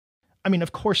I mean,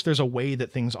 of course, there's a way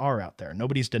that things are out there.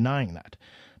 Nobody's denying that.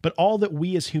 But all that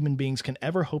we as human beings can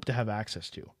ever hope to have access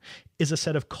to is a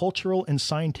set of cultural and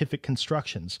scientific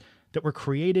constructions that were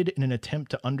created in an attempt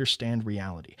to understand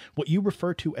reality. What you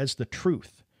refer to as the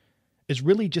truth is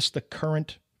really just the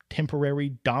current, temporary,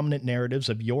 dominant narratives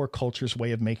of your culture's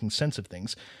way of making sense of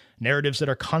things, narratives that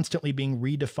are constantly being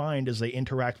redefined as they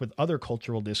interact with other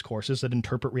cultural discourses that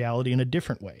interpret reality in a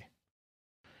different way.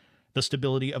 The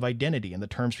stability of identity and the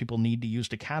terms people need to use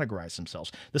to categorize themselves,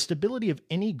 the stability of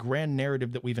any grand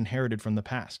narrative that we've inherited from the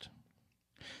past.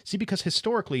 See, because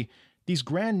historically, these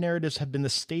grand narratives have been the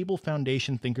stable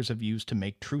foundation thinkers have used to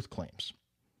make truth claims.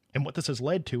 And what this has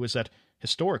led to is that,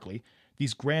 historically,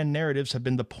 these grand narratives have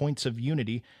been the points of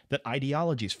unity that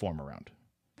ideologies form around,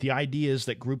 the ideas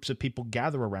that groups of people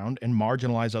gather around and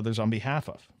marginalize others on behalf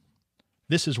of.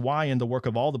 This is why, in the work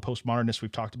of all the postmodernists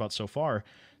we've talked about so far,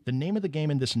 the name of the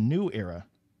game in this new era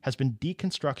has been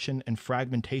deconstruction and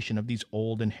fragmentation of these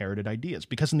old inherited ideas.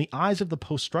 Because in the eyes of the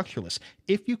post-structuralists,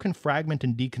 if you can fragment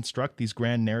and deconstruct these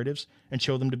grand narratives and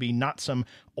show them to be not some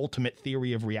ultimate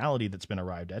theory of reality that's been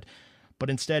arrived at, but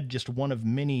instead just one of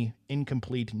many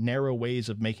incomplete, narrow ways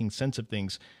of making sense of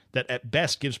things that at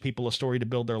best gives people a story to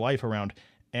build their life around,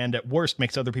 and at worst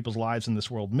makes other people's lives in this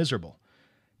world miserable,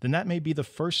 then that may be the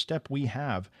first step we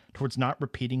have towards not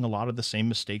repeating a lot of the same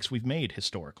mistakes we've made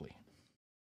historically.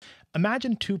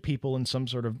 Imagine two people in some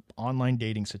sort of online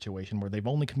dating situation where they've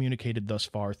only communicated thus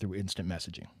far through instant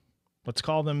messaging. Let's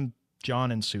call them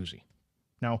John and Susie.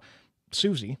 Now,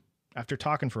 Susie, after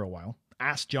talking for a while,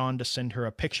 asked John to send her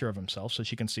a picture of himself so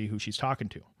she can see who she's talking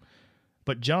to.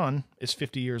 But John is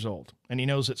 50 years old, and he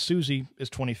knows that Susie is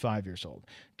 25 years old.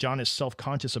 John is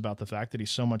self-conscious about the fact that he's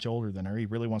so much older than her. He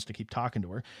really wants to keep talking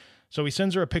to her. So he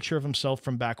sends her a picture of himself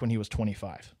from back when he was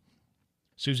 25.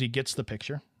 Susie gets the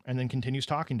picture and then continues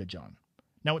talking to John.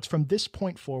 Now, it's from this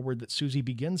point forward that Susie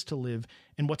begins to live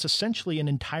in what's essentially an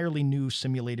entirely new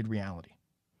simulated reality.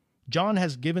 John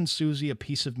has given Susie a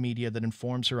piece of media that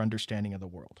informs her understanding of the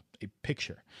world, a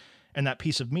picture. And that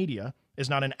piece of media is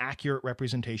not an accurate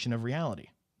representation of reality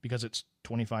because it's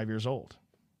 25 years old.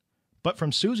 But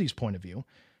from Susie's point of view,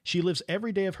 she lives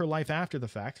every day of her life after the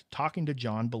fact talking to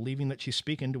John, believing that she's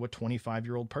speaking to a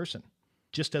 25-year-old person.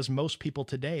 Just as most people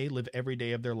today live every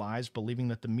day of their lives believing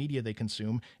that the media they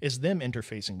consume is them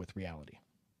interfacing with reality.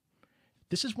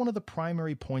 This is one of the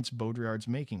primary points Baudrillard's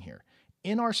making here.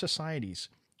 In our societies,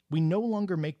 we no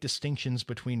longer make distinctions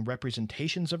between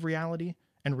representations of reality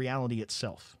and reality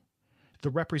itself. The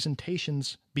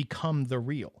representations become the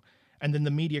real, and then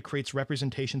the media creates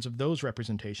representations of those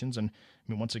representations, and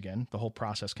once again, the whole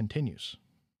process continues.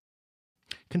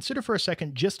 Consider for a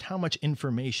second just how much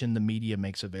information the media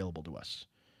makes available to us.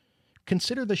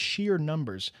 Consider the sheer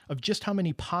numbers of just how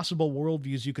many possible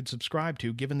worldviews you could subscribe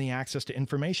to given the access to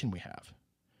information we have.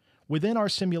 Within our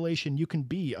simulation, you can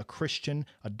be a Christian,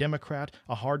 a Democrat,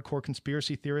 a hardcore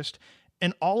conspiracy theorist,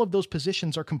 and all of those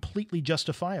positions are completely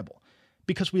justifiable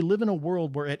because we live in a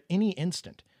world where at any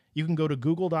instant, you can go to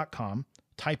google.com,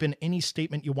 type in any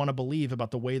statement you want to believe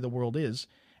about the way the world is,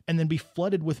 and then be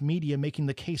flooded with media making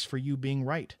the case for you being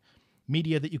right.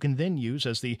 Media that you can then use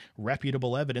as the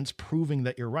reputable evidence proving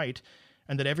that you're right,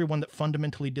 and that everyone that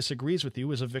fundamentally disagrees with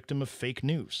you is a victim of fake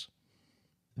news.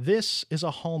 This is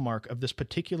a hallmark of this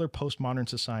particular postmodern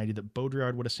society that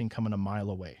Baudrillard would have seen coming a mile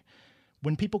away.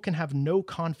 When people can have no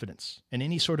confidence in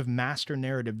any sort of master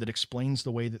narrative that explains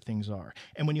the way that things are,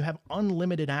 and when you have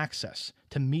unlimited access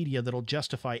to media that'll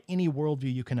justify any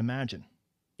worldview you can imagine,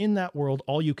 in that world,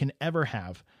 all you can ever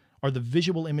have are the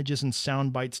visual images and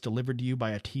sound bites delivered to you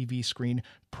by a TV screen,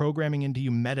 programming into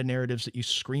you meta-narratives that you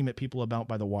scream at people about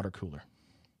by the water cooler.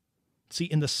 See,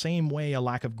 in the same way a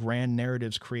lack of grand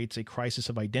narratives creates a crisis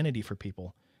of identity for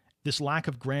people, this lack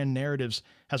of grand narratives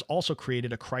has also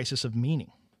created a crisis of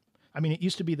meaning. I mean, it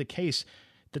used to be the case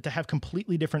that to have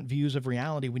completely different views of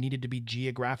reality, we needed to be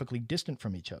geographically distant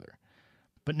from each other.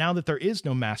 But now that there is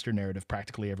no master narrative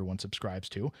practically everyone subscribes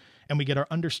to, and we get our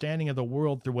understanding of the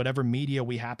world through whatever media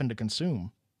we happen to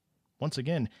consume, once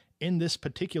again, in this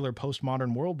particular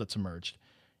postmodern world that's emerged,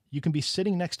 you can be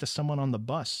sitting next to someone on the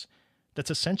bus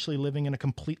that's essentially living in a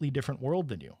completely different world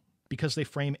than you, because they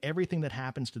frame everything that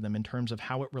happens to them in terms of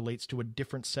how it relates to a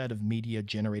different set of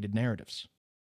media-generated narratives.